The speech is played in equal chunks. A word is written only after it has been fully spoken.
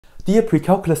Dear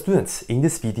precalculus students, in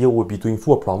this video we'll be doing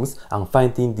 4 problems on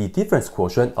finding the difference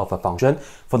quotient of a function.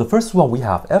 For the first one, we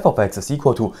have f of x is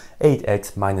equal to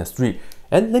 8x minus 3.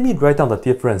 And let me write down the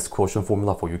difference quotient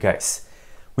formula for you guys.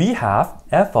 We have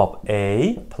f of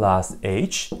a plus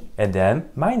h, and then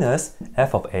minus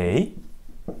f of a,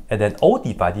 and then all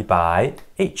divided by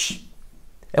h.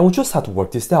 And we just have to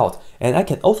work this out. And I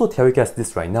can also tell you guys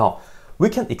this right now. We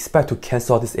can expect to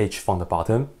cancel this h from the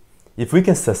bottom. If we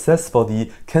can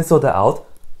successfully cancel that out,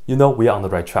 you know we are on the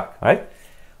right track, right?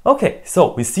 Okay,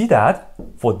 so we see that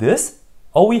for this,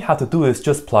 all we have to do is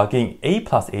just plug in a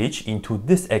plus h into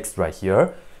this x right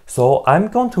here. So I'm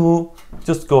going to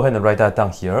just go ahead and write that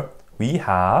down here. We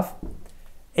have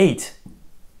 8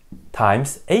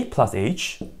 times a plus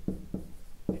h,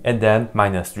 and then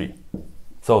minus 3.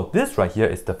 So this right here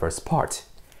is the first part.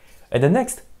 And then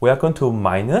next, we are going to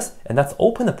minus, and let's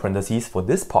open the parentheses for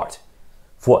this part.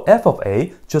 For f of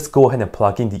a, just go ahead and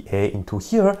plug in the a into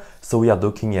here. So we are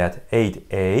looking at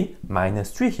 8a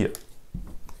minus 3 here.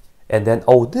 And then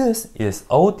all this is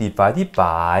all divided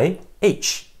by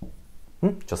h.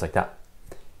 Just like that.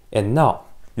 And now,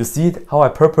 you see how I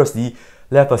purposely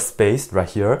left a space right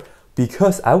here?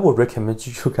 Because I would recommend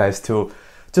you guys to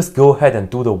just go ahead and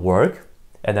do the work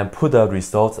and then put the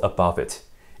results above it.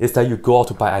 It's like you go out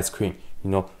to buy ice cream,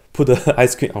 you know, put the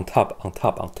ice cream on top, on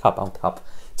top, on top, on top.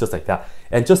 Just like that,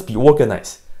 and just be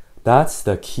organized. That's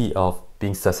the key of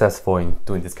being successful in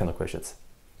doing these kind of questions.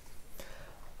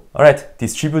 All right,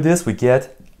 distribute this, we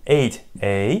get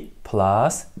 8a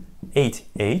plus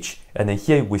 8h, and then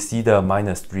here we see the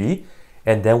minus 3,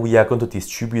 and then we are going to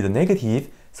distribute the negative,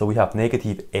 so we have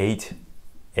negative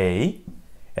 8a,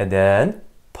 and then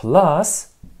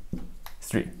plus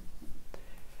 3.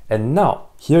 And now,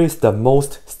 here is the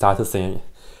most satisfying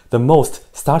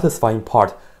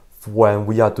part when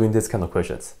we are doing this kind of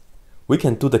questions. We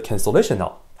can do the cancellation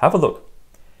now. Have a look.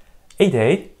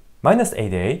 8a minus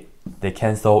 8a, they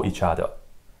cancel each other.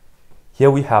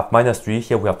 Here we have minus 3,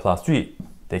 here we have plus 3.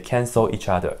 They cancel each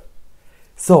other.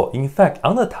 So in fact,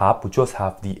 on the top, we just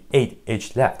have the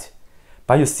 8h left.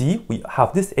 But you see, we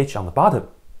have this h on the bottom.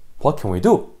 What can we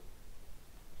do?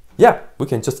 Yeah, we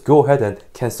can just go ahead and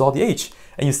cancel the h.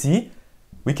 And you see,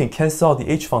 we can cancel the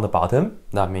h from the bottom.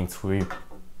 That means we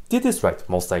did this right,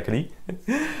 most likely.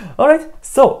 Alright,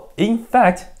 so in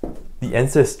fact, the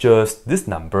answer is just this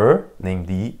number,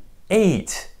 namely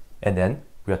 8. And then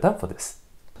we are done for this.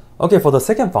 Okay, for the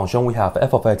second function, we have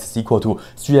f of x is equal to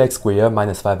 3x squared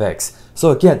minus 5x.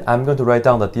 So again, I'm going to write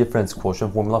down the difference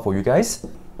quotient formula for you guys.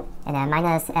 And then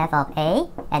minus f of a,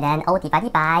 and then all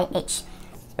divided by h.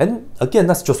 And again,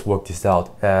 let's just work this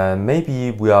out. And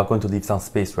maybe we are going to leave some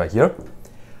space right here.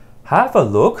 Have a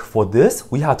look. For this,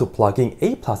 we have to plug in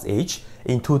a plus h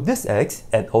into this x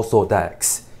and also that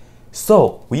x.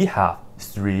 So we have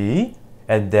 3,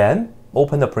 and then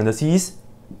open the parentheses,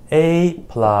 a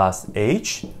plus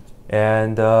h,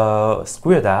 and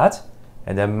square that,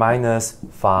 and then minus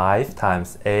 5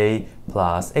 times a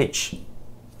plus h.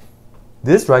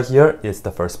 This right here is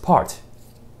the first part.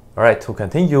 Alright, to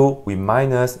continue, we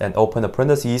minus and open the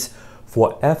parentheses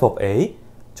for f of a.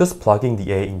 Just plugging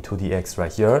the a into the x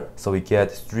right here, so we get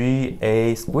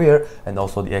 3a squared and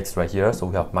also the x right here, so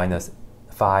we have minus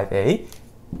 5a.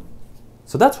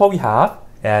 So that's what we have,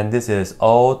 and this is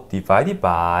all divided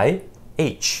by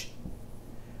h.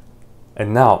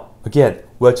 And now, again,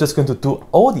 we're just going to do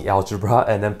all the algebra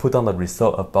and then put on the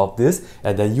result above this,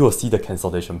 and then you will see the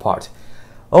cancellation part.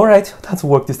 Alright, let's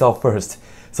work this out first.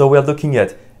 So we're looking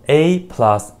at a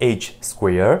plus h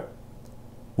squared.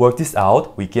 Work this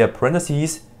out, we get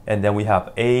parentheses, and then we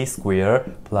have a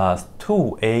squared plus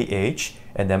 2ah,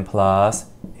 and then plus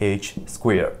h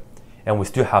squared. And we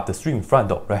still have the 3 in front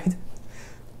though, right?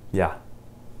 Yeah.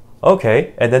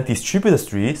 Okay, and then distribute the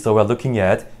 3, so we're looking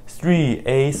at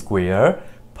 3a squared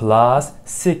plus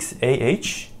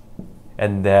 6ah,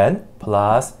 and then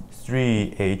plus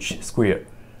 3h squared.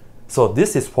 So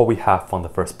this is what we have from the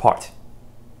first part.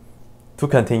 To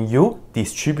continue,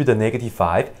 distribute the negative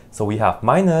 5, so we have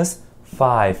minus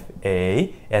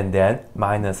 5a and then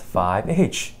minus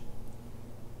 5h.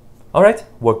 Alright,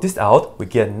 work this out, we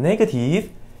get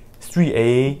negative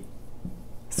 3a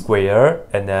squared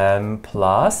and then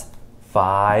plus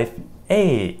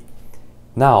 5a.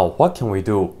 Now, what can we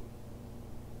do?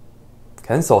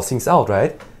 Cancel things out,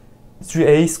 right?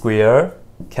 3a squared,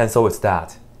 cancel with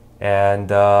that. And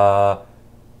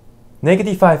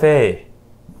negative 5a.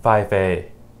 5a.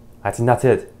 I think that's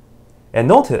it. And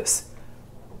notice,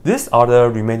 these are the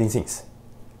remaining things.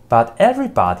 But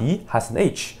everybody has an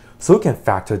h, so we can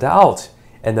factor that out.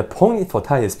 And the point for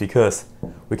that is because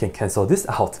we can cancel this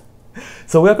out.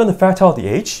 So we are going to factor out the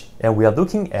h, and we are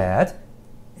looking at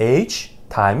h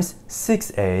times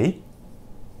 6a,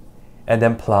 and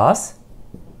then plus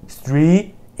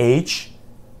 3h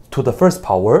to the first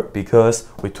power, because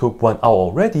we took one out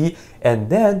already, and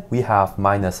then we have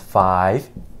minus 5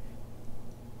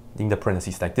 in the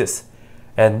parentheses like this.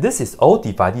 And this is all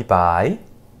divided by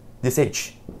this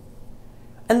h.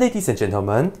 And ladies and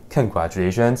gentlemen,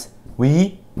 congratulations,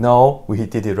 we know we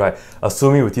did it right,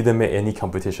 assuming we didn't make any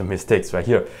computation mistakes right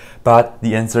here. But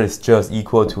the answer is just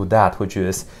equal to that, which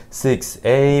is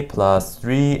 6a plus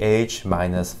 3h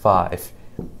minus 5.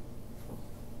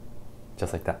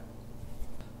 Just like that.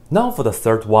 Now for the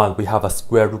third one, we have a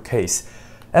square root case.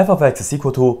 F of x is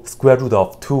equal to square root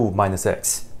of 2 minus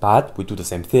x. But we do the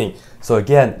same thing. So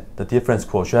again, the difference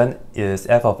quotient is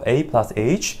f of a plus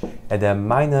h, and then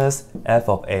minus f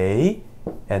of a,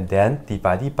 and then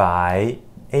divided by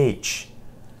h.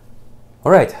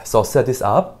 Alright, so set this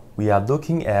up. We are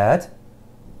looking at,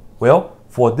 well,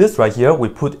 for this right here, we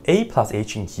put a plus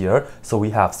h in here. So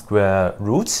we have square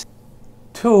root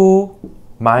 2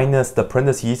 minus the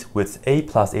parentheses with a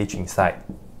plus h inside.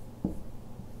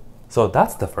 So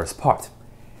that's the first part.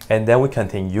 And then we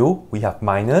continue, we have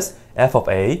minus f of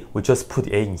a, we just put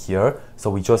a in here, so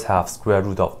we just have square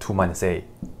root of 2 minus a.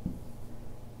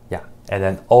 Yeah, and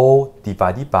then all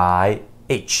divided by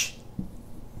h.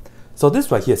 So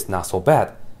this right here is not so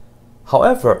bad.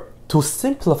 However, to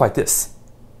simplify this,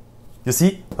 you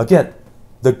see, again,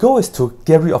 the goal is to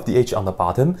get rid of the h on the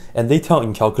bottom, and later on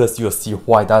in calculus, you'll see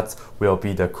why that will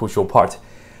be the crucial part.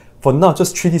 For now,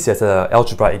 just treat this as an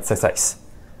algebra exercise.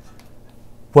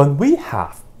 When we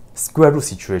have square root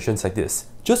situations like this,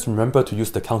 just remember to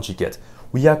use the conjugate.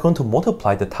 We are going to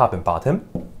multiply the top and bottom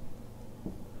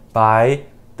by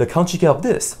the conjugate of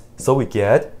this. So we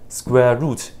get square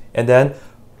root. And then,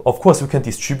 of course, we can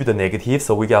distribute the negative.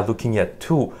 So we are looking at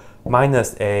 2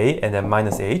 minus a and then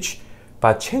minus h.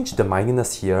 But change the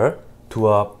minus here to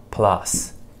a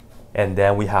plus. And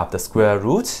then we have the square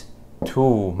root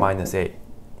 2 minus a.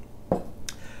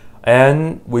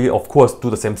 And we, of course,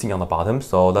 do the same thing on the bottom.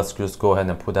 So let's just go ahead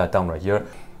and put that down right here.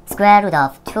 Square root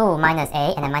of 2 minus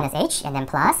a, and then minus h, and then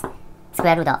plus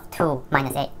square root of 2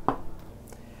 minus a.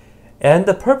 And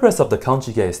the purpose of the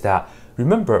conjugate is that,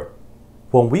 remember,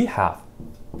 when we have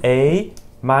a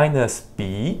minus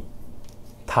b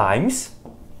times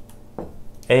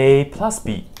a plus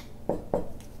b,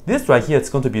 this right here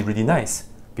is going to be really nice,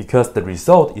 because the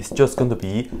result is just going to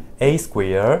be a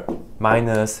squared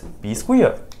minus b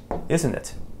squared. Isn't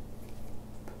it?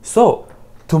 So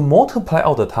to multiply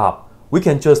out the top, we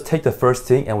can just take the first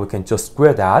thing and we can just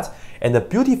square that. And the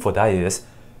beauty for that is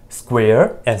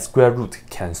square and square root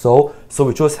cancel. So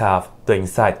we just have the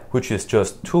inside, which is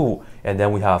just 2. And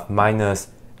then we have minus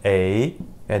a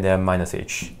and then minus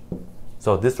h.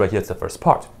 So this right here is the first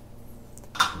part.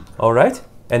 Alright.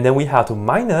 And then we have to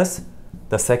minus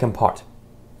the second part.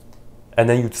 And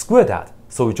then you square that.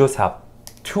 So we just have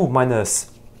 2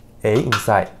 minus a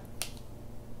inside.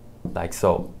 Like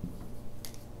so.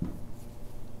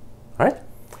 Alright?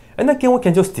 And again, we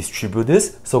can just distribute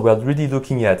this. So we're really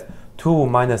looking at 2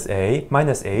 minus a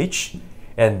minus h,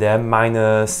 and then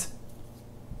minus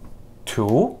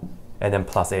 2, and then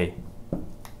plus a.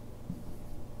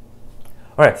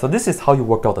 Alright, so this is how you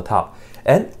work out the top.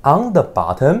 And on the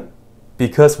bottom,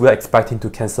 because we're expecting to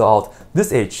cancel out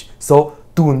this h, so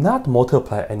do not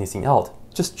multiply anything out.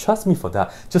 Just trust me for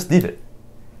that. Just leave it.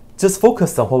 Just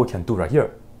focus on what we can do right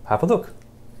here. Have a look.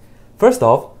 First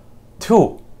off,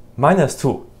 2 minus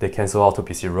 2, they cancel out to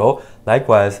be 0.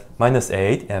 Likewise, minus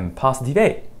 8 and positive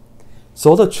a.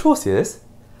 So the truth is,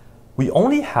 we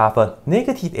only have a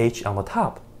negative h on the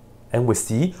top. And we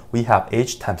see we have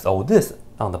h times all this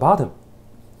on the bottom.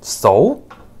 So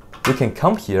we can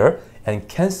come here and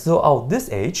cancel out this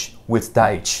h with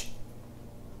that h.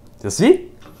 You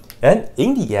see? And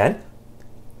in the end,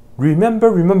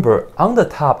 remember, on the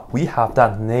top, we have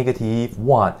that negative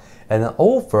 1, and then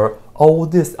over all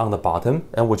this on the bottom,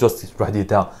 and we'll just write it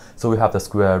down. So we have the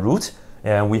square root,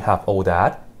 and we have all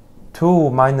that,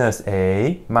 2 minus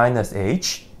a minus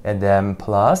h, and then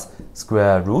plus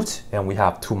square root, and we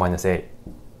have 2 minus a.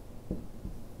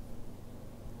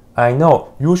 I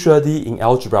know, usually in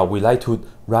algebra, we like to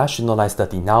rationalize the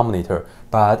denominator,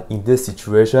 but in this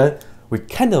situation, we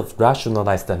kind of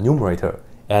rationalize the numerator.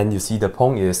 And you see the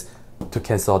point is to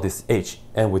cancel this h.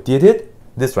 And we did it.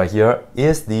 This right here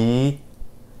is the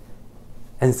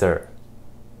answer.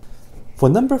 For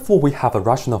number 4, we have a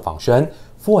rational function,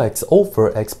 4x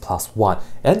over x plus 1.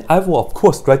 And I will, of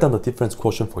course, write down the difference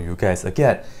quotient for you guys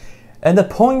again. And the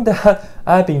point that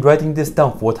I've been writing this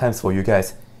down 4 times for you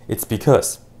guys, it's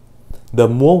because the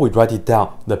more we write it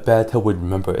down, the better we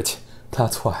remember it.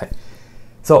 That's why.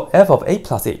 So f of a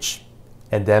plus h,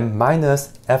 and then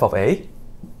minus f of a,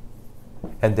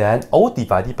 and then O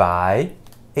divided by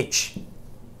h.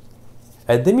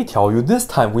 And let me tell you, this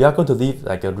time we are going to leave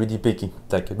like a really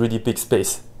big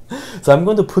space. So I'm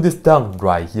going to put this down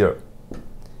right here.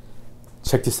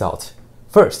 Check this out.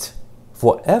 First,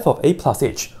 for f of a plus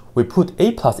h, we put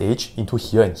a plus h into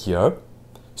here and here.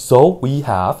 So we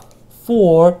have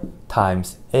 4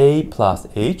 times a plus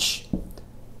h,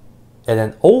 and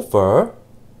then over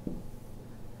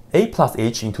a plus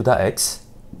h into the x,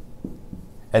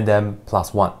 and then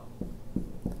plus 1.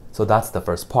 So that's the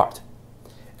first part.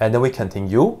 And then we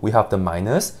continue, we have the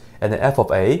minus, and then f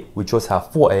of a, we just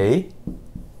have 4a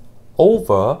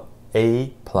over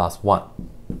a plus 1.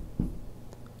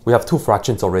 We have 2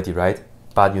 fractions already, right?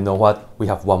 But you know what? We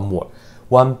have one more.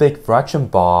 One big fraction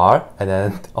bar, and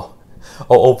then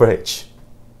over h.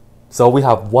 So we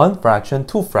have 1 fraction,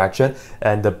 2 fraction,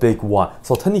 and the big one.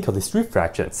 So technically 3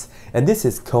 fractions. And this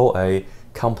is called a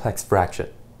complex fraction.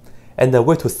 And the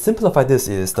way to simplify this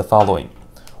is the following.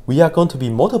 We are going to be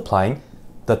multiplying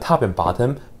the top and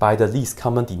bottom by the least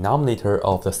common denominator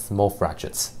of the small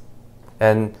fractions.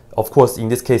 And of course, in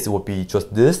this case, it would be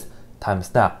just this times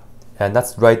that. And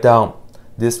let's write down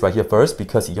this right here first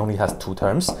because it only has 2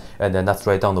 terms. And then let's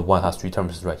write down the one has 3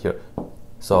 terms right here.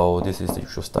 So this is the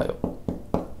usual style.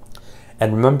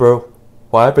 And remember,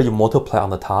 whatever you multiply on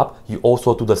the top, you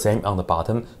also do the same on the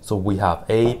bottom. So we have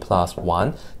a plus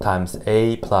 1 times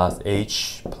a plus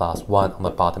h plus 1 on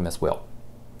the bottom as well.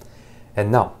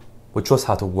 And now, we just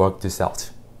have to work this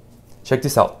out. Check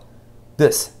this out.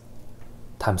 This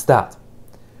times that.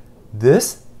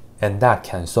 This and that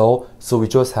cancel, so we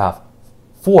just have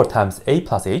 4 times a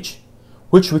plus h,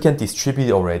 which we can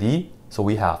distribute already. So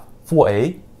we have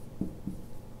 4a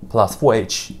plus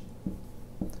 4h.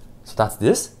 So that's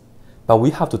this. But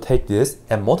we have to take this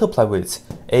and multiply with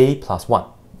a plus 1.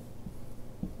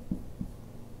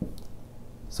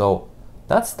 So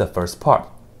that's the first part.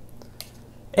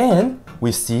 And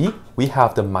we see we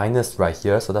have the minus right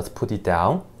here, so let's put it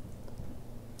down.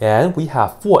 And we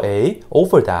have 4a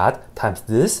over that times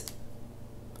this.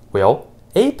 Well,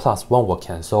 a plus 1 will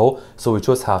cancel, so we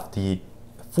just have the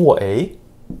 4a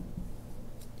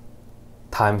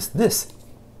times this.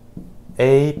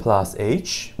 A plus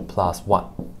h plus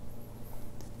 1.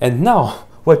 And now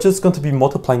we're just going to be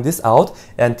multiplying this out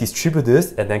and distribute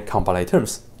this and then combine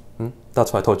terms.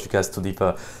 That's why I told you guys to leave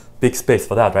a big space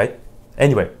for that, right?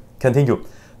 Anyway, continue.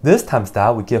 This times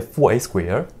that, we get 4a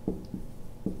squared.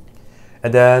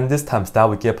 And then this times that,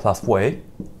 we get plus 4a.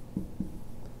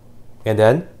 And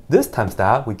then this times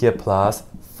that, we get plus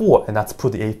 4. And let's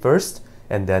put the a first,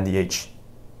 and then the h.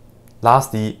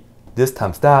 Lastly, this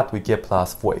times that, we get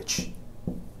plus 4h.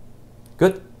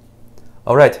 Good.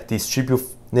 All right, distribute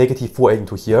negative 4a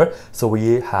into here. So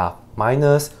we have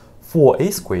minus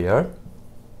 4a squared.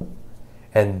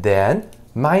 And then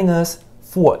minus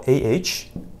 4ah,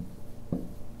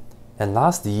 and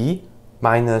lastly,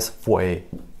 minus 4a.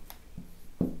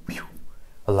 Whew,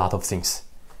 a lot of things.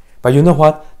 But you know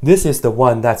what? This is the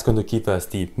one that's going to give us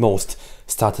the most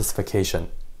satisfaction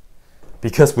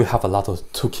because we have a lot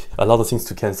of things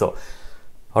to cancel.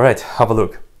 All right, have a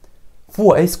look.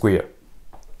 4a squared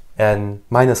and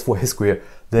minus 4a squared,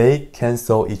 they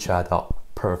cancel each other out.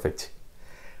 Perfect.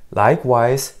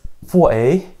 Likewise,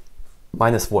 4a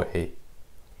minus 4a.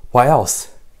 What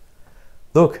else?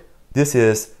 Look, this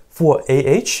is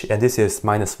 4ah and this is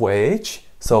minus 4ah,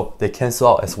 so they cancel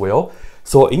out as well.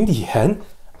 So in the end,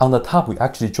 on the top we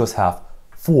actually just have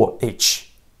 4h.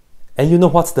 And you know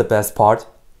what's the best part?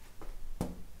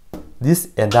 This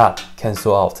and that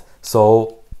cancel out.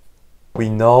 So we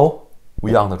know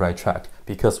we are on the right track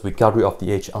because we got rid of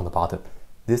the h on the bottom.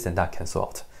 This and that cancel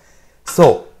out.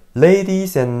 So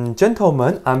ladies and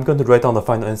gentlemen, I'm going to write down the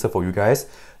final answer for you guys.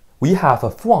 We have a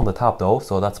 4 on the top though,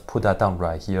 so let's put that down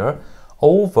right here,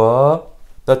 over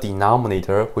the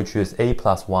denominator, which is a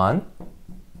plus 1,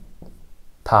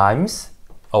 times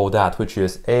all that, which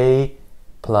is a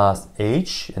plus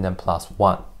h, and then plus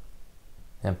 1.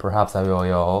 And perhaps I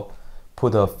will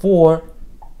put a 4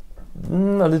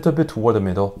 a little bit toward the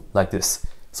middle, like this.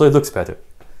 So it looks better.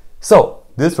 So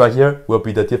this right here will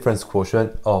be the difference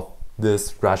quotient of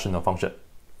this rational function.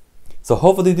 So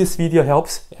hopefully this video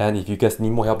helps, and if you guys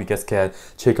need more help, you guys can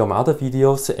check out my other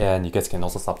videos, and you guys can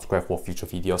also subscribe for future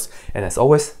videos. And as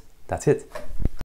always, that's it.